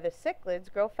hunted by the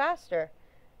cichlids grow faster.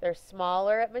 They're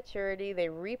smaller at maturity, they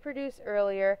reproduce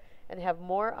earlier, and have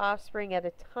more offspring at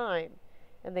a time.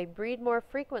 And they breed more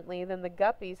frequently than the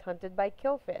guppies hunted by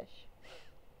killfish.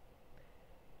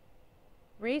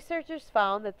 Researchers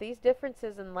found that these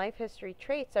differences in life history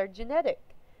traits are genetic.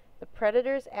 The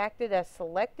predators acted as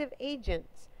selective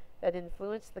agents that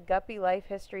influenced the guppy life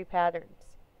history patterns.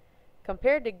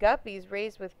 Compared to guppies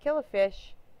raised with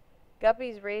killifish,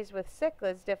 guppies raised with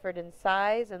cichlids differed in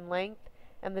size and length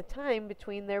and the time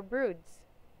between their broods.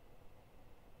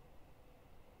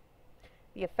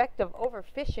 The effect of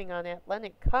overfishing on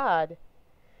Atlantic cod.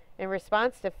 In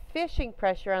response to fishing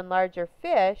pressure on larger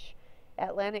fish,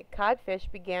 Atlantic codfish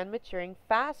began maturing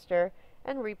faster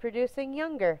and reproducing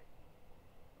younger.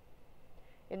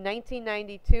 In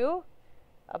 1992,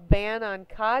 a ban on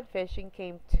cod fishing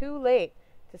came too late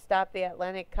to stop the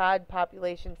Atlantic cod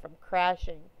population from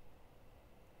crashing.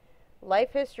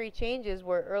 Life history changes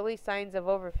were early signs of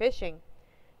overfishing.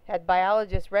 Had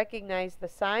biologists recognized the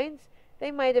signs,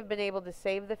 they might have been able to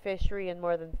save the fishery and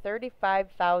more than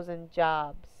 35,000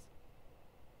 jobs.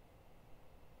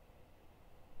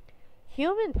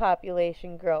 Human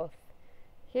population growth.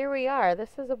 Here we are.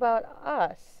 This is about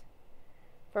us.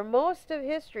 For most of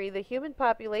history, the human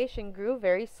population grew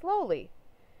very slowly.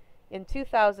 In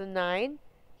 2009,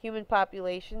 human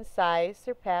population size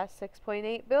surpassed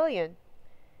 6.8 billion.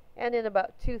 And in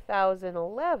about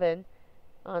 2011,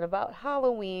 on about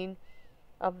Halloween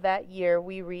of that year,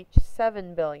 we reached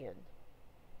 7 billion.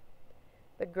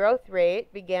 The growth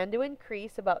rate began to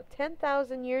increase about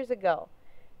 10,000 years ago,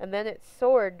 and then it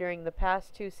soared during the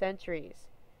past 2 centuries.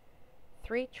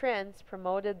 3 trends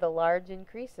promoted the large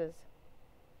increases.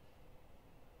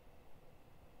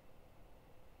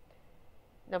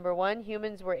 Number 1,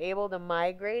 humans were able to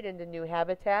migrate into new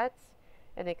habitats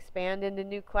and expand into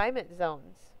new climate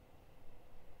zones.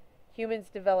 Humans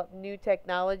developed new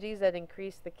technologies that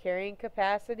increased the carrying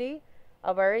capacity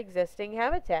of our existing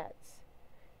habitats.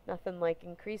 Nothing like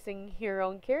increasing your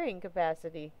own carrying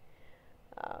capacity.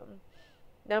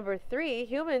 Number 3,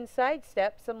 humans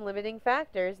sidestepped some limiting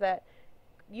factors that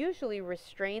usually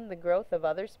restrain the growth of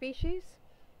other species.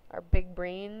 Our big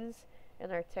brains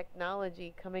and our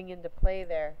technology coming into play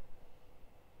there.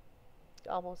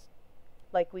 Almost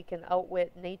like we can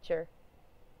outwit nature.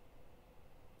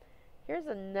 Here's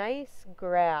a nice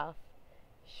graph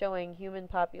showing human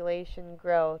population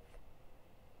growth.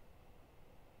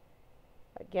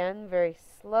 Again, very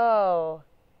slow.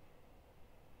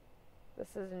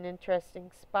 This is an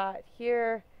interesting spot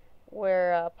here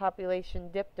where population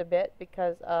dipped a bit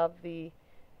because of the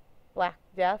Black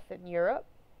Death in Europe.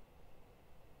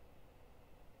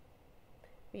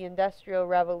 The Industrial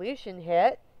Revolution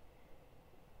hit.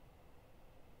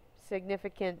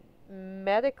 Significant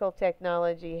medical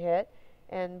technology hit.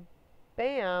 And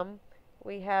bam,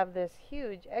 we have this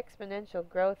huge exponential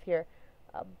growth here.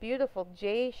 A beautiful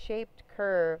J-shaped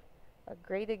curve. A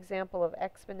great example of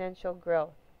exponential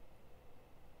growth.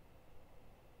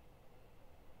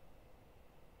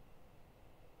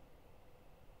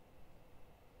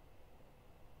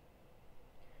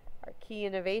 Our key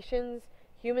innovations,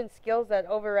 human skills that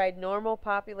override normal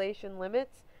population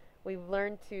limits. We've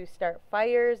learned to start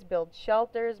fires, build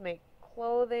shelters, make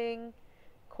clothing,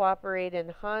 cooperate in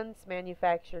hunts,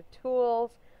 manufacture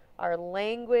tools. Our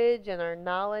language and our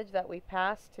knowledge that we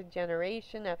pass to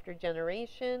generation after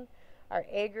generation. Our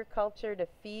agriculture to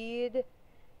feed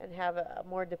and have a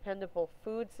more dependable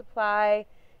food supply.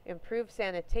 Improved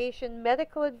sanitation,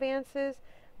 medical advances,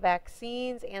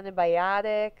 vaccines,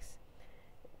 antibiotics.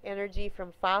 Energy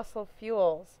from fossil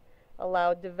fuels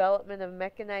allowed development of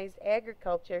mechanized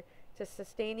agriculture to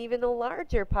sustain even a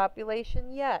larger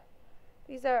population yet.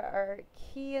 These are our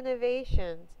key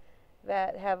innovations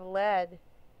that have led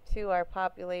to our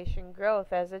population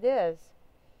growth as it is.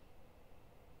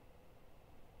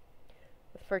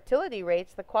 With fertility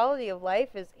rates, the quality of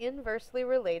life is inversely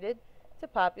related to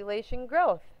population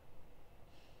growth,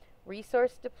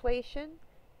 resource depletion,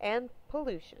 and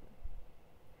pollution.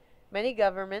 Many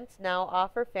governments now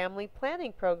offer family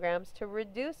planning programs to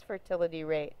reduce fertility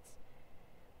rates.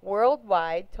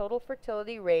 Worldwide, total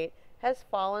fertility rate has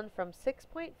fallen from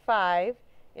 6.5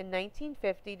 in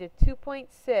 1950 to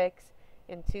 2.6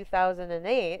 in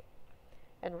 2008,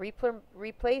 and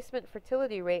replacement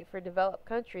fertility rate for developed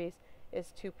countries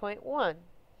is 2.1.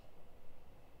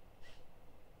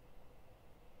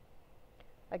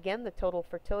 Again, the total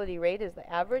fertility rate is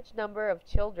the average number of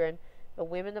children the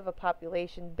women of a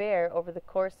population bear over the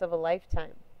course of a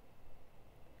lifetime.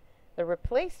 The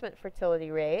replacement fertility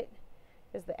rate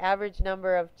is the average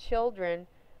number of children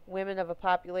women of a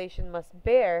population must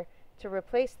bear to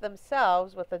replace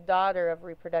themselves with a daughter of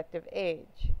reproductive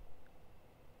age.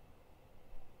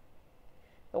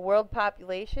 The world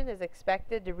population is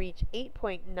expected to reach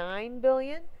 8.9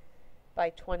 billion by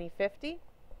 2050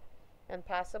 and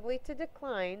possibly to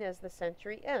decline as the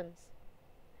century ends.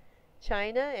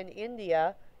 China and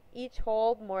India each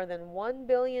hold more than 1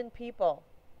 billion people.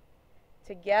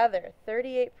 Together,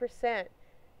 38%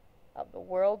 of the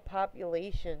world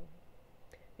population.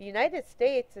 The United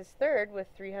States is third with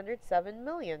 307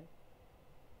 million.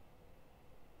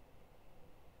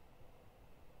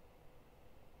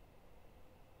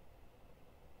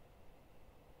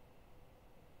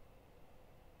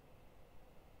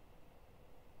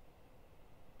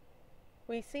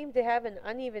 We seem to have an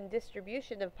uneven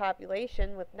distribution of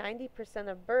population with 90%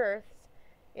 of births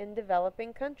in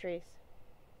developing countries.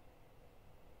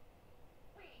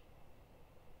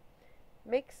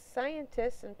 Makes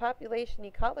scientists and population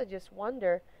ecologists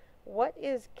wonder, what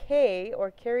is K,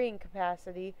 or carrying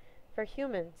capacity, for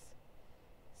humans?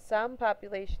 Some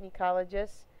population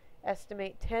ecologists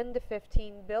estimate 10 to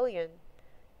 15 billion.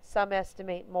 Some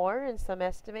estimate more and some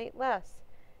estimate less.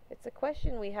 It's a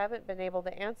question we haven't been able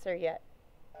to answer yet.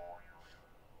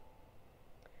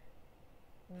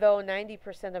 Though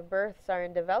 90% of births are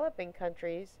in developing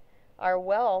countries, our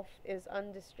wealth is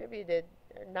undistributed,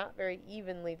 or not very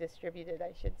evenly distributed,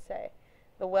 I should say.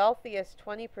 The wealthiest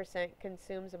 20%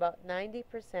 consumes about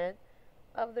 90%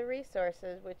 of the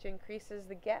resources, which increases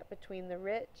the gap between the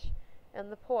rich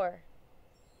and the poor.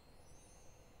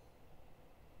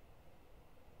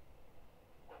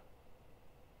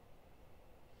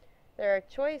 There are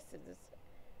choices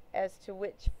as to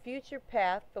which future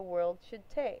path the world should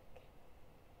take.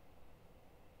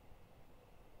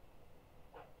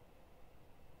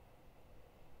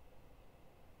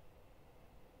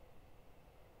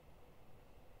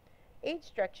 Age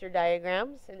structure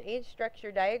diagrams. An age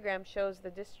structure diagram shows the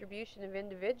distribution of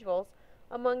individuals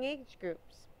among age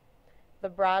groups. The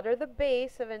broader the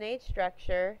base of an age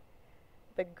structure,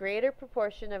 the greater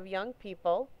proportion of young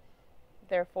people,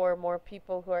 therefore more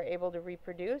people who are able to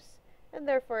reproduce, and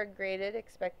therefore a greater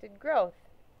expected growth.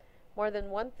 More than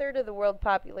 1/3 of the world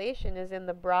population is in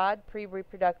the broad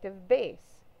pre-reproductive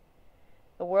base.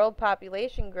 The world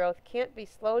population growth can't be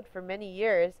slowed for many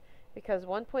years because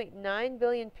 1.9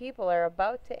 billion people are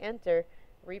about to enter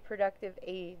reproductive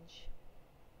age.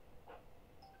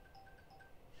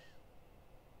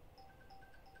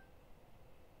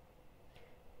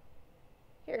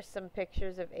 Here's some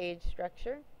pictures of age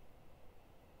structure.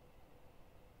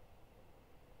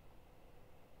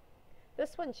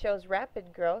 This one shows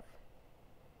rapid growth,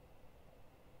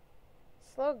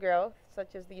 slow growth,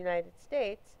 such as the United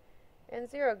States, and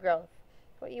zero growth.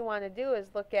 What you want to do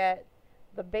is look at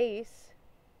the base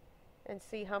and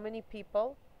see how many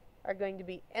people are going to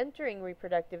be entering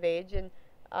reproductive age, and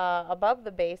above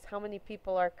the base, how many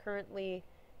people are currently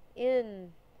in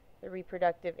the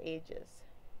reproductive ages.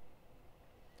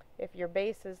 If your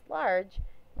base is large,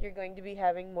 you're going to be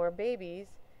having more babies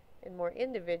and more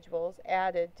individuals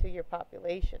added to your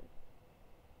population.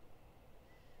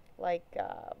 Like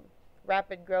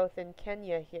rapid growth in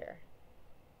Kenya here.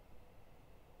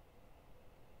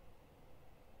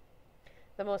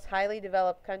 The most highly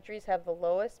developed countries have the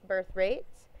lowest birth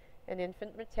rates and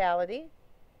infant mortality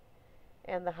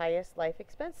and the highest life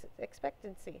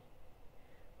expectancy.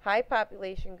 High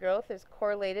population growth is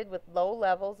correlated with low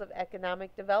levels of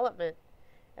economic development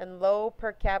and low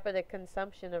per capita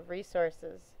consumption of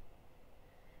resources.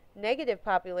 Negative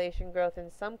population growth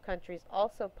in some countries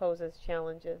also poses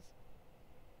challenges.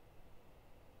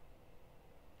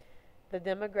 The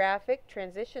demographic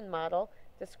transition model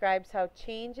describes how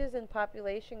changes in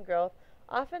population growth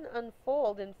often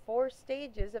unfold in 4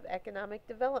 stages of economic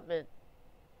development.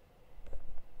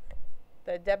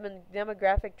 The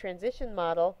demographic transition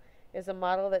model is a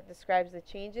model that describes the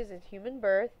changes in human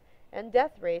birth and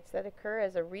death rates that occur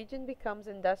as a region becomes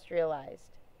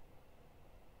industrialized.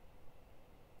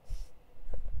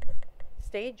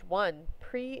 Stage 1,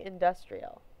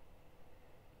 pre-industrial.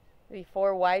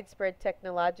 Before widespread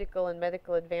technological and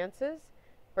medical advances,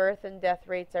 birth and death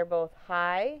rates are both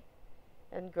high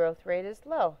and growth rate is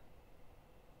low.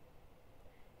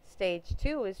 Stage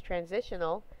 2 is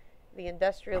transitional. The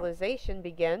industrialization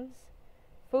begins.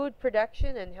 Food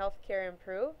production and healthcare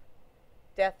improve.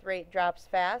 Death rate drops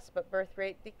fast, but birth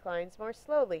rate declines more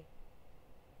slowly.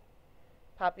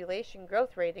 Population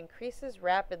growth rate increases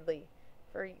rapidly.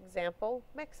 For example,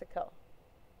 Mexico.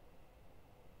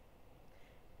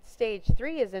 Stage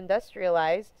 3 is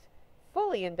industrialized,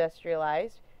 fully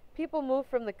industrialized. People move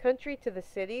from the country to the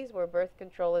cities where birth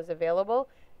control is available,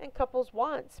 and couples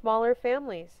want smaller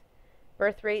families.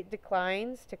 Birth rate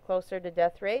declines to closer to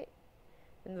death rate,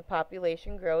 and the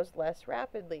population grows less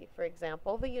rapidly. For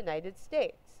example, the United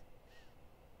States.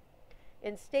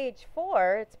 In stage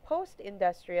 4, it's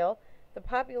post-industrial, the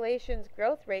population's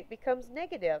growth rate becomes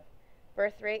negative.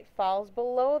 Birth rate falls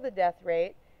below the death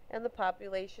rate, and the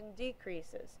population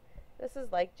decreases. This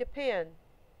is like Japan.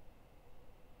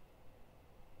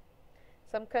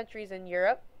 Some countries in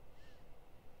Europe,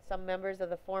 some members of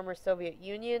the former Soviet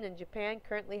Union and Japan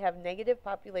currently have negative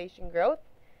population growth.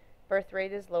 Birth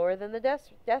rate is lower than the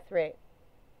death rate.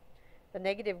 The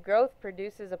negative growth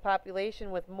produces a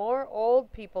population with more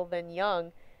old people than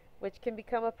young, which can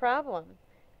become a problem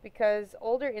because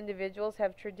older individuals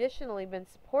have traditionally been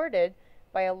supported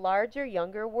by a larger,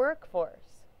 younger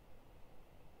workforce.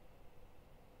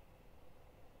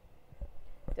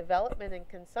 Development and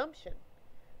consumption.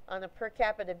 On a per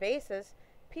capita basis,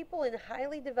 people in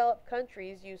highly developed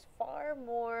countries use far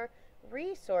more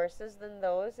resources than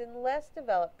those in less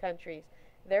developed countries,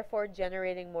 therefore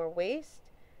generating more waste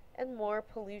and more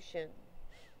pollution.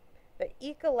 The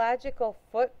ecological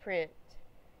footprint,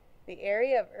 the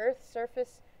area of Earth's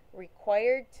surface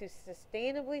required to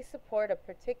sustainably support a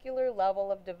particular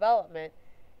level of development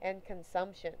and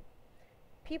consumption.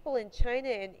 People in China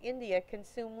and India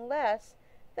consume less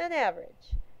than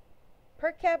average.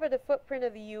 Per capita footprint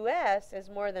of the U.S. is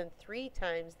more than 3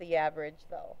 times the average,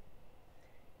 though.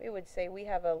 We would say we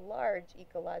have a large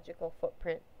ecological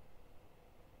footprint.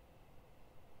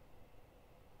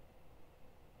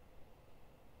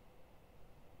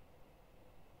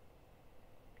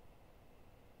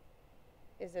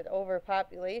 Is it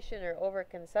overpopulation or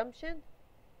overconsumption?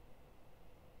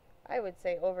 I would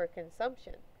say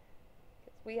overconsumption.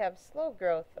 We have slow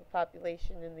growth of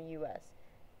population in the U.S.,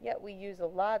 yet we use a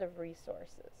lot of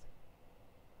resources.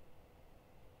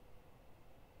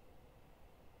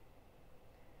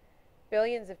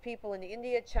 Billions of people in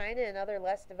India, China, and other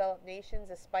less developed nations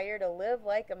aspire to live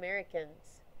like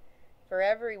Americans. For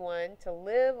everyone to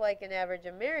live like an average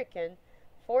American,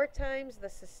 4 times the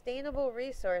sustainable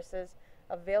resources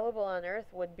available on Earth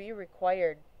would be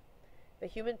required. The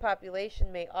human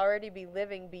population may already be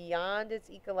living beyond its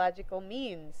ecological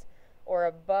means or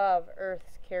above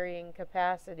Earth's carrying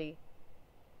capacity.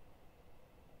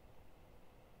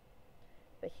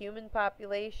 The human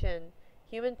population.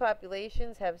 Human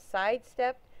populations have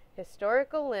sidestepped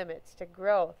historical limits to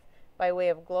growth by way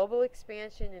of global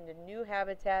expansion into new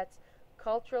habitats,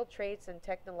 cultural traits, and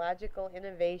technological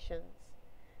innovations.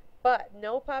 But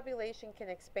no population can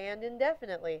expand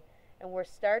indefinitely, and we're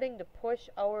starting to push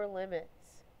our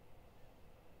limits.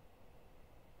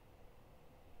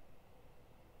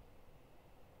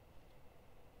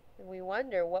 And we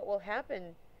wonder what will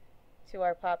happen to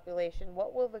our population.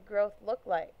 What will the growth look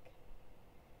like?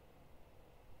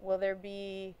 Will there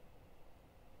be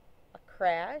a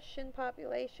crash in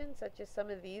population, such as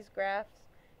some of these graphs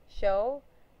show,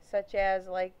 such as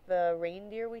like the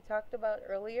reindeer we talked about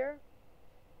earlier?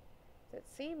 It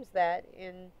seems that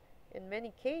in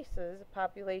many cases,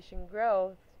 population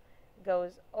growth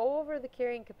goes over the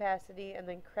carrying capacity and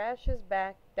then crashes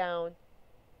back down,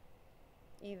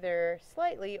 either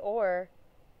slightly or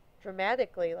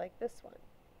dramatically, like this one.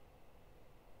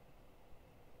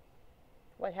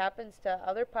 What happens to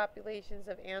other populations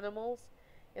of animals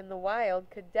in the wild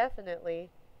could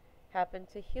definitely happen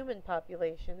to human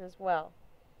population as well.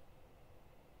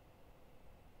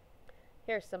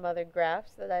 Here's some other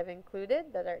graphs that I've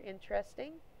included that are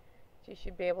interesting. You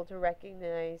should be able to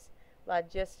recognize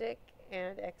logistic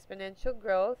and exponential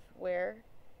growth where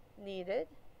needed.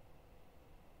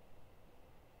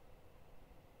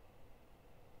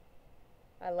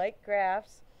 I like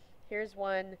graphs. Here's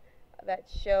one that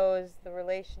shows the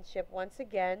relationship once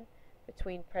again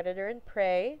between predator and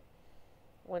prey.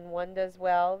 When one does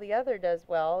well, the other does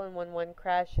well, and when one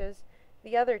crashes,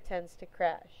 the other tends to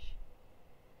crash.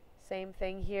 Same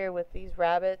thing here with these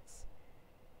rabbits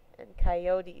and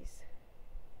coyotes.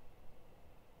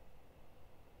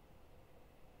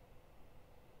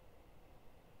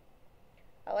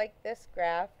 I like this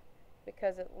graph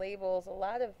because it labels a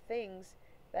lot of things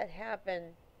that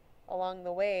happen along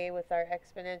the way with our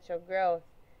exponential growth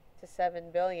to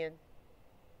 7 billion.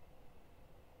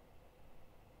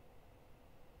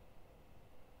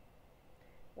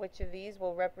 Which of these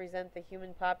will represent the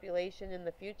human population in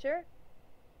the future?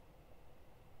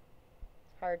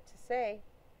 It's hard to say.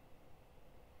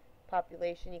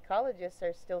 Population ecologists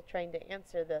are still trying to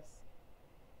answer this.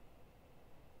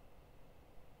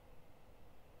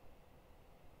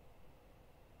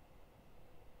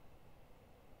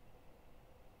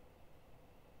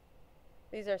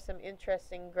 These are some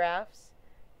interesting graphs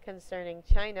concerning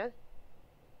China.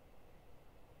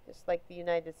 Just like the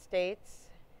United States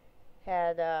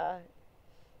had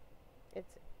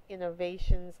its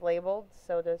innovations labeled,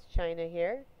 so does China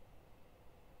here.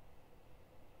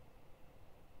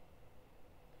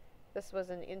 This was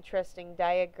an interesting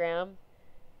diagram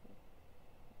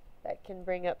that can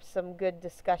bring up some good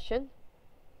discussion.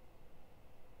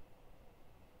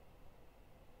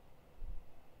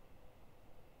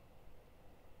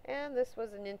 And this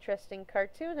was an interesting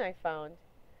cartoon I found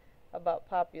about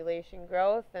population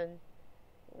growth and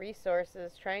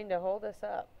resources trying to hold us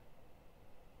up.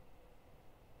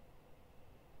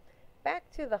 Back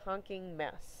to the honking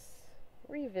mess.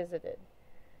 Revisited.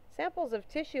 Samples of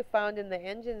tissue found in the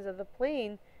engines of the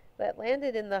plane that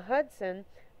landed in the Hudson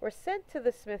were sent to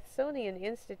the Smithsonian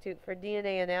Institute for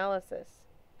DNA analysis.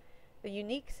 The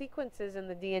unique sequences in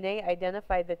the DNA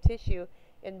identified the tissue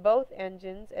in both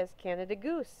engines as Canada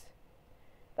goose.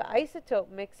 The isotope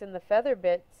mix in the feather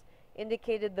bits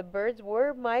indicated the birds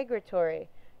were migratory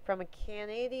from a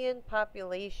Canadian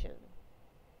population.